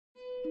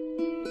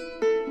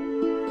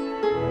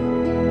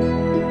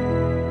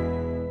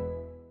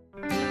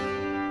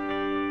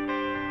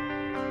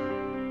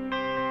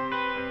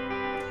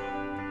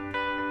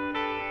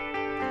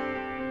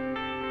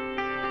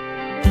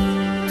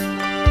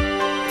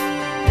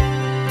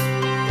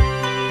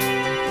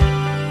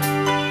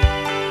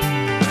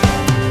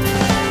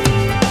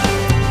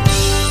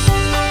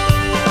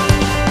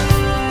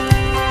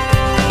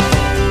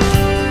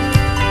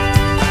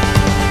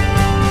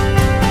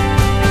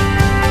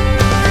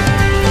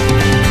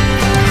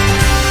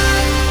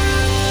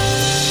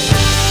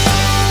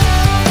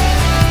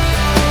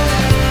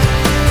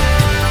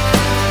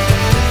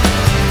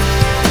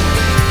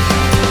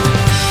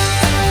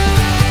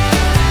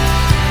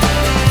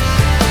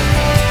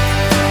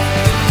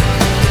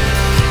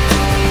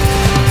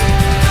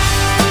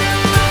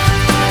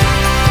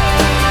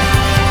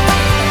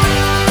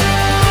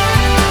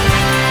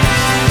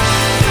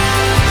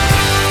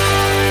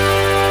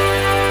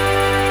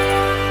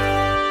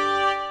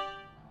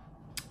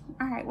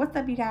All right, what's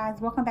up, you guys?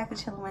 Welcome back to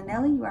Chilling with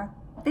Nellie. You are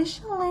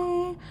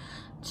officially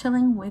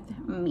chilling with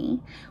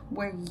me,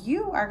 where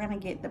you are going to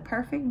get the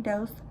perfect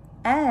dose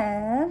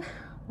of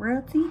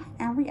reality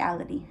and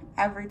reality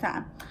every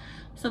time.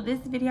 So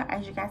this video,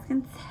 as you guys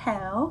can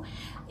tell,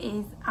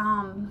 is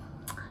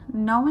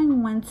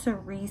knowing when to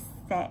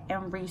reset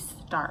and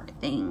restart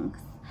things.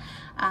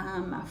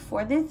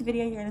 For this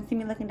video, you're going to see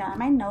me looking down at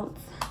my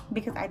notes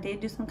because I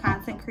did do some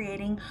content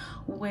creating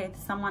with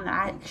someone that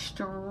I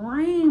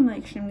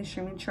extremely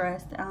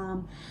trust.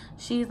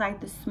 She's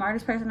like the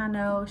smartest person I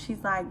know.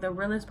 She's like the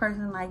realest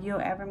person like you'll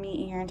ever meet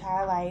in your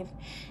entire life.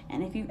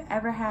 And if you've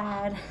ever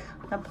had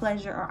the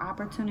pleasure or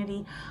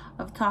opportunity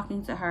of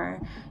talking to her,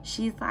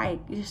 she's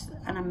like just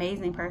an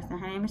amazing person.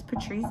 Her name is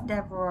Patrice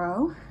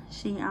Devereaux.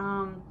 She's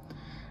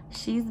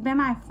been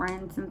my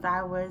friend since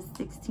I was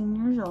 16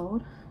 years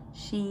old.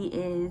 She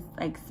is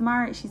like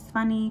smart, she's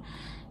funny,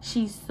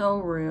 she's so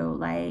real,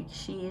 like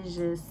she is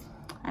just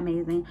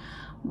amazing.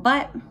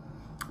 But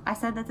I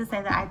said that to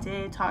say that I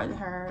did talk to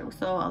her,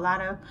 so a lot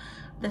of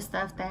the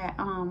stuff that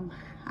I'm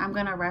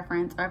gonna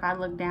reference, or if I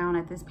look down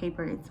at this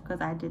paper, it's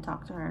because I did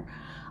talk to her,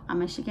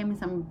 and she gave me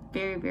some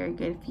very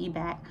good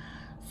feedback.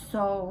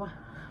 So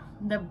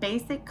the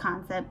basic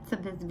concept to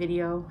this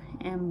video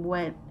and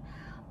what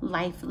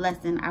life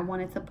lesson I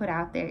wanted to put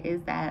out there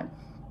is that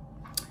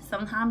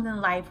sometimes in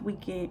life we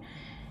get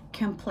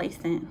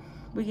complacent,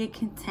 we get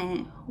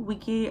content, we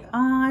get,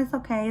 oh, it's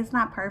okay, it's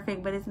not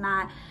perfect, but it's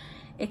not,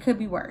 it could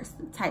be worse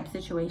type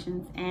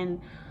situations. And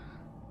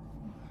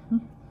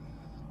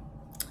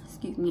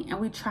excuse me, and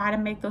we try to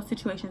make those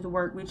situations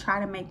work. We try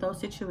to make those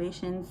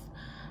situations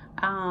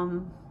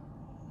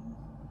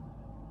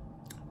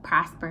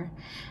prosper.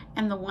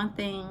 And the one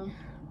thing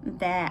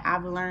that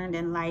I've learned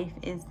in life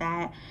is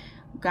that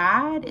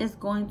God is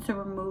going to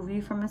remove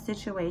you from a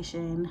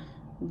situation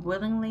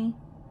willingly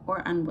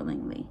or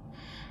unwillingly.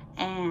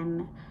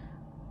 And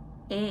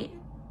it,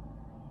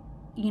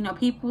 you know,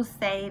 people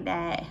say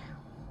that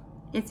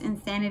it's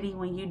insanity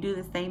when you do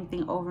the same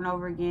thing over and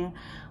over again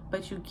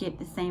but you get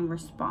the same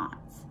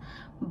response.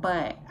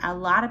 But a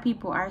lot of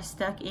people are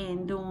stuck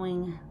in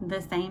doing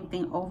the same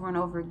thing over and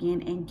over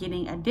again and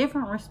getting a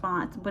different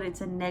response, but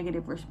it's a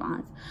negative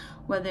response.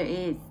 Whether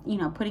it's, you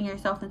know, putting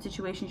yourself in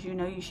situations you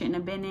know you shouldn't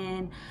have been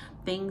in,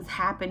 things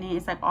happening.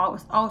 It's like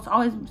it's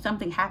always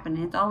something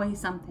happening. It's always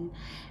something.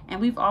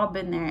 And we've all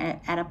been there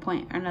at a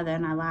point or another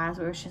in our lives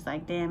where it's just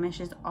like, damn, it's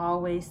just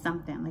always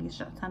something. Like it's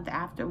just something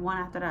after one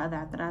after the other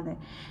after the other.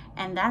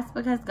 And that's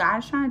because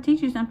God's trying to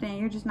teach you something and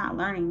you're just not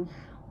learning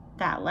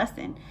that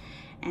lesson.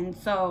 And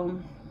so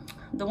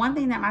the one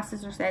thing that my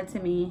sister said to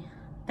me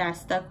that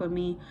stuck with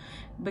me,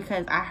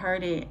 because I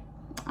heard it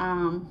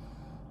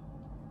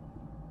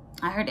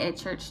at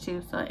church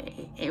too, so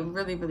it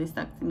really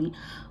stuck to me,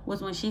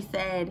 was when she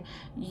said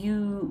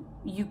you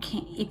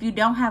can't, if you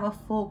don't have a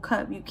full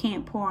cup, you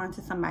can't pour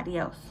onto somebody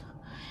else.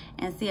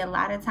 And see, a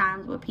lot of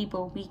times with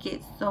people, we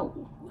get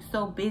so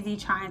busy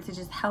trying to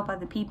just help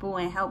other people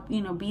and help,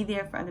 you know, be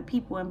there for other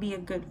people and be a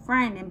good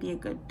friend and be a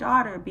good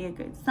daughter, be a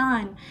good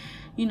son,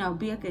 you know,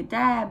 be a good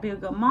dad, be a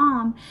good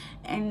mom.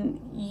 And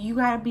you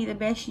got to be the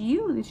best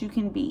you that you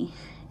can be.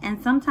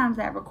 And sometimes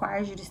that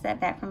requires you to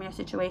step back from your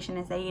situation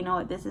and say, you know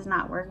what, this is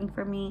not working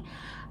for me.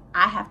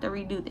 I have to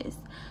redo this.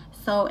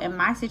 So in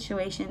my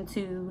situation,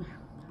 to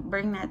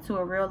bring that to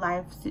a real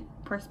life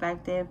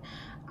perspective,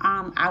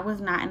 I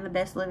was not in the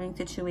best living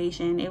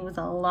situation. It was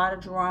a lot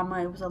of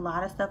drama. It was a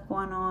lot of stuff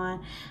going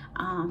on.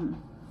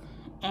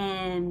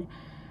 And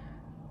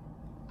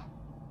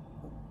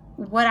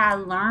what I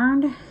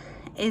learned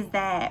is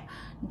that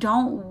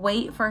don't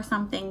wait for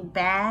something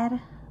bad,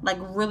 like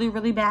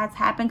really bad to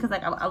happen, because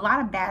like a lot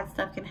of bad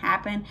stuff can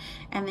happen,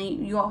 and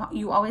then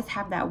you always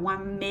have that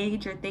one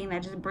major thing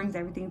that just brings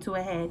everything to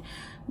a head.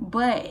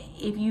 But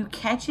if you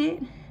catch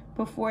it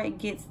before it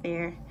gets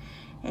there,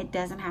 it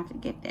doesn't have to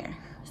get there.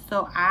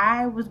 So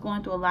I was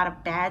going through a lot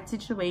of bad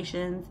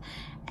situations,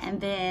 and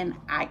then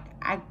I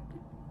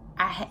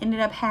ended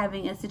up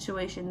having a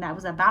situation that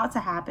was about to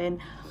happen.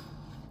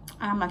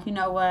 And I'm like, you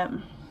know what,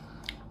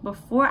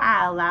 before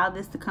I allow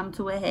this to come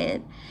to a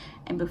head,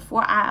 and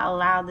before I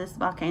allow this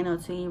volcano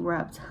to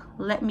erupt,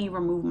 let me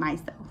remove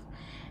myself.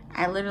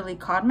 I literally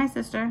called my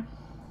sister,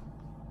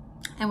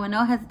 and with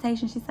no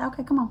hesitation, she said,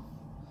 okay, come on.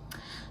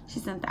 She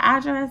sent the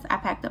address, I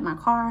packed up my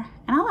car,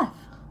 and I left.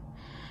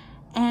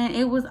 And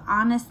it was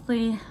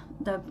honestly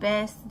the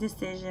best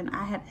decision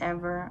I had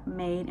ever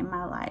made in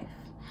my life.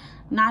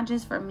 Not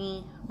just for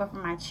me, but for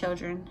my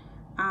children.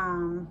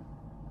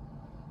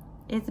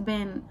 It's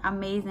been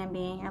amazing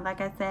being here.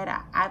 Like I said,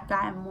 I've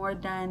gotten more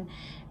done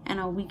in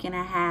a week and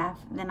a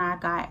half than I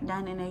got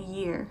done in a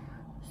year.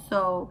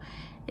 So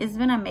it's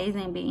been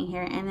amazing being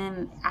here. And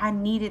then I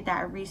needed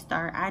that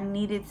restart. I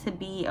needed to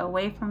be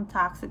away from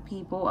toxic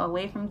people,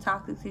 away from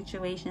toxic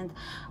situations,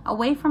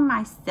 away from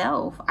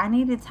myself. I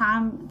needed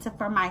time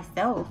for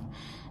myself,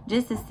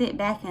 just to sit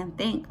back and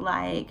think,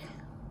 like,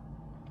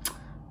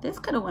 this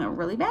could have went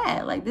really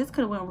bad. Like, this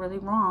could have went really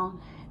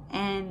wrong.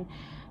 And,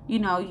 you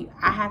know,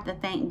 I have to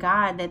thank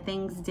God that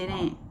things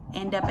didn't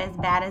end up as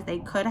bad as they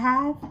could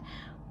have.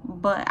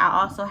 but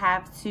I also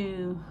have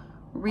to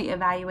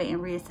reevaluate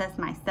and reassess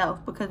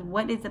myself, because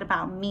what is it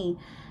about me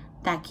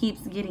that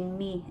keeps getting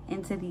me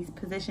into these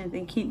positions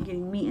and keep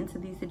getting me into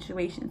these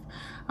situations?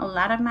 A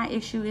lot of my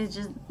issue is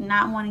just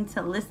not wanting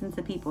to listen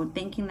to people,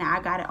 thinking that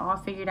I got it all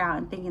figured out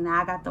and thinking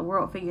that I got the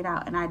world figured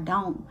out, and I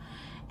don't.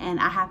 And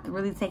I have to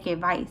really take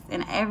advice.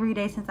 And every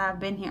day since I've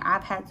been here,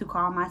 I've had to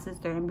call my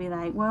sister and be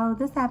like, well,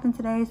 this happened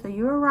today, so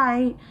you were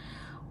right.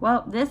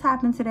 Well, this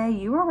happened today,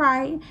 you were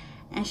right.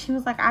 And she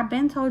was like, I've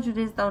been told you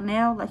this though,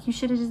 Nell. Like, you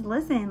should have just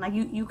listened. Like,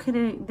 you could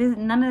have,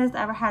 none of this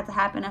ever had to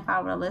happen if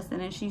I would have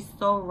listened. And she's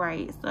so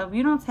right. So if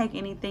you don't take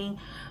anything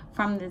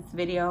from this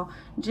video,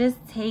 just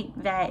take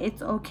that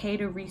it's okay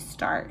to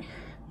restart.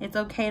 It's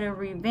okay to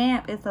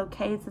revamp. It's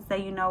okay to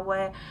say, you know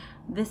what,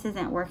 this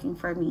isn't working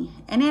for me.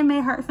 And it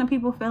may hurt some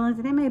people's feelings,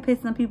 and it may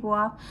piss some people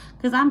off,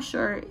 because I'm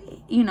sure,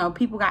 you know,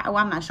 people got, well,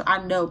 I'm not sure,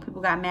 I know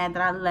people got mad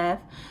that I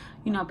left.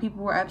 You know,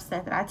 people were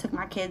upset that I took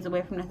my kids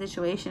away from the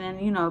situation,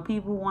 and, you know,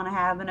 people want to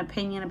have an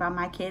opinion about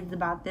my kids,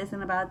 about this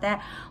and about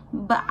that,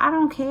 but I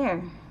don't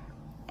care.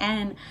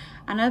 And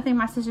another thing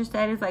my sister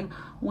said is, like,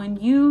 when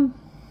you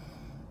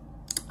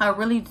are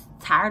really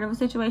tired of a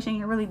situation,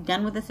 you're really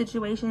done with the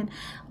situation,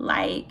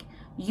 like,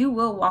 you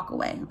will walk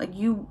away. Like,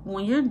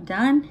 when you're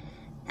done,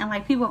 and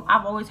like people,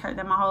 I've always heard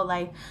that my whole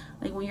life,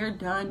 like, when you're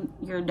done,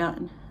 you're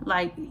done.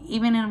 Like,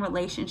 even in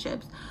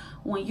relationships,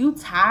 when you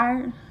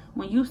tired,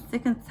 when you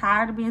sick and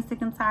tired of being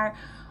sick and tired,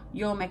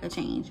 you'll make a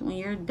change. When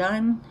you're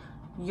done,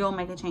 you'll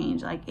make a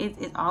change. Like,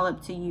 it's all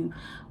up to you,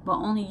 but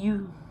only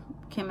you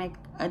can make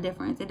a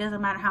difference. It doesn't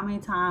matter how many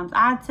times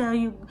I tell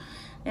you,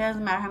 it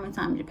doesn't matter how many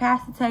times your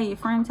pastor tell you, your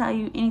friend tell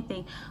you,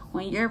 anything.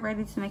 When you're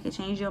ready to make a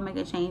change, you'll make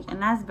a change.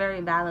 And that's very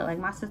valid. Like,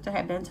 my sister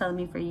had been telling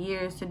me for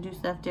years to do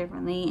stuff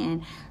differently,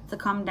 and to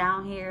come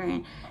down here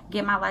and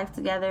get my life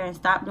together and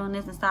stop doing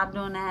this and stop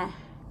doing that.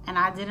 And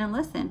I didn't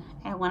listen.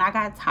 And when I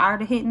got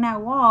tired of hitting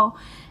that wall,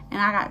 and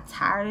I got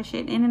tired of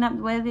shit ending up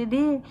the way that it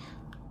did,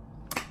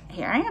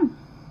 here I am.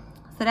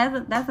 So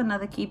that's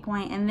another key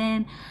point. And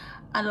then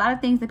a lot of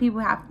things that you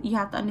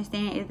have to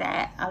understand is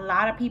that a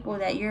lot of people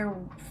that you're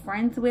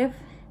friends with,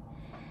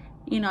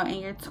 you know, in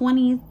your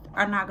 20s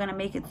are not going to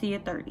make it to your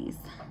 30s.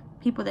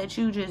 People that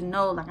you just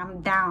know, like,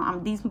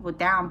 these people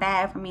down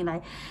bad for me.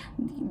 Like,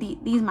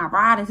 these my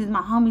riders, these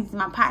my homies, these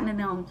my partner,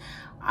 them,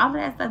 all of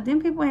that stuff.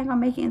 Them people ain't gonna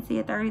make it into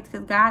your 30s,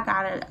 because God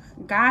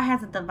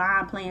has a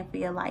divine plan for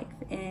your life,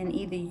 and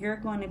either you're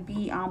going to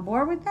be on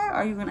board with that,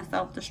 or you're going to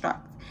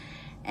self-destruct.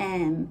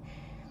 And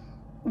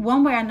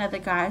one way or another,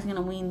 God is going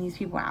to wean these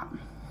people out.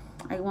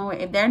 Like, one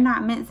way, if they're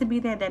not meant to be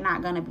there, they're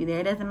not going to be there.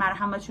 It doesn't matter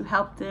how much you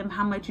help them,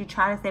 how much you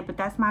try to say, but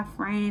that's my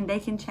friend, they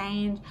can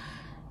change.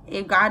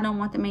 If God don't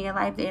want them in your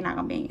life, they're not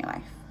going to be in your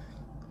life.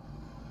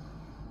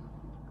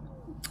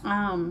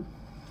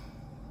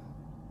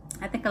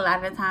 I think a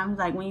lot of the times,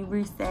 like, when you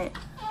reset,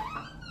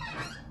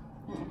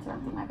 I'm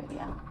interrupting my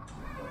video.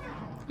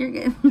 You're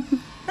good.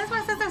 That's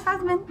my sister's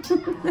husband.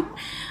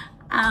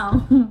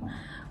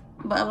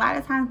 But a lot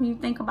of times when you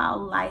think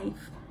about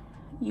life,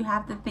 you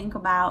have to think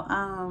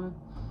about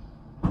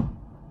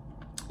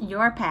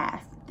your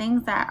past,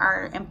 things that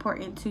are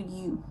important to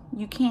you.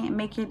 You can't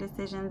make your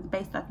decisions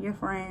based off your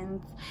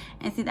friends.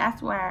 And see,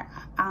 that's where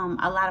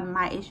a lot of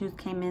my issues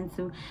came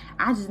into.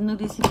 I just knew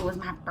these people was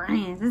my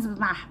friends. This was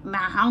my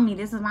homie.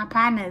 This was my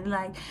partner.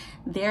 Like,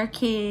 their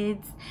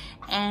kids.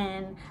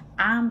 And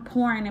I'm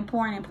pouring and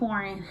pouring and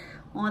pouring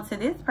onto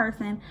this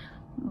person,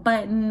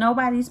 but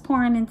nobody's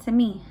pouring into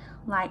me.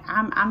 Like,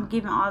 I'm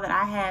giving all that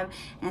I have.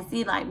 And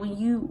see, like, when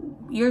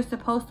you're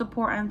supposed to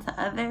pour into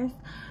others,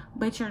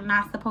 but you're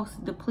not supposed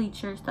to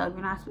deplete yourself.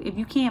 You're not, if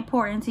you can't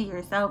pour into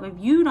yourself, if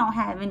you don't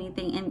have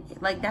anything in,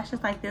 like, that's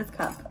just like this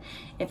cup.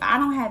 If I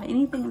don't have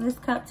anything in this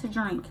cup to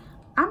drink,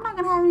 I'm not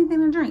gonna have anything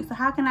to drink. So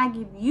how can I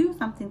give you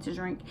something to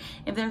drink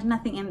if there's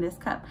nothing in this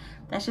cup?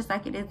 That's just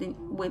like it is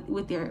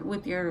with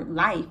your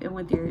life and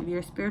with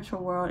your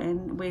spiritual world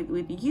and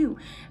with you.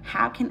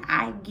 How can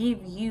I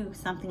give you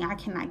something I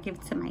cannot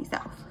give to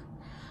myself?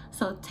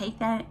 So take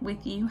that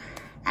with you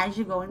as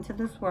you go into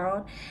this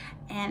world.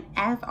 And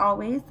as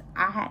always,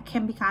 I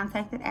can be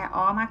contacted at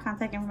all my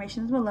contact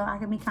information is below. I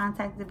can be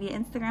contacted via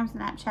Instagram,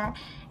 Snapchat,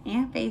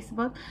 and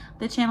Facebook.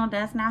 The channel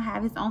does now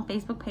have its own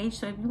Facebook page,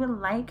 so if you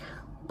would like,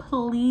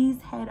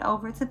 please head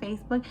over to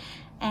Facebook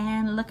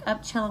and look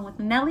up Chillin with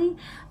Nellie.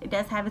 It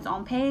does have its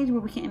own page where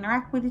we can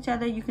interact with each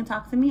other. You can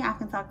talk to me, I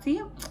can talk to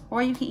you,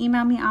 or you can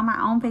email me on my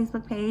own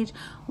Facebook page,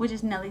 which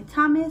is Nellie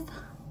Thomas.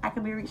 I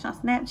can be reached on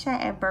Snapchat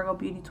at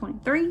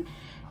VirgoBeauty23.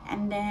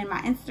 And then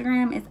my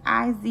Instagram is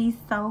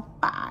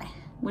IZSophi,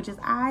 which is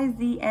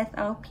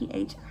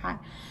IZSOPHI.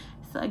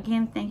 So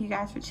again, thank you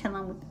guys for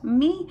chilling with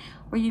me,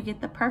 where you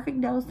get the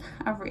perfect dose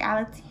of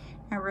reality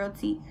and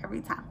realty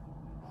every time.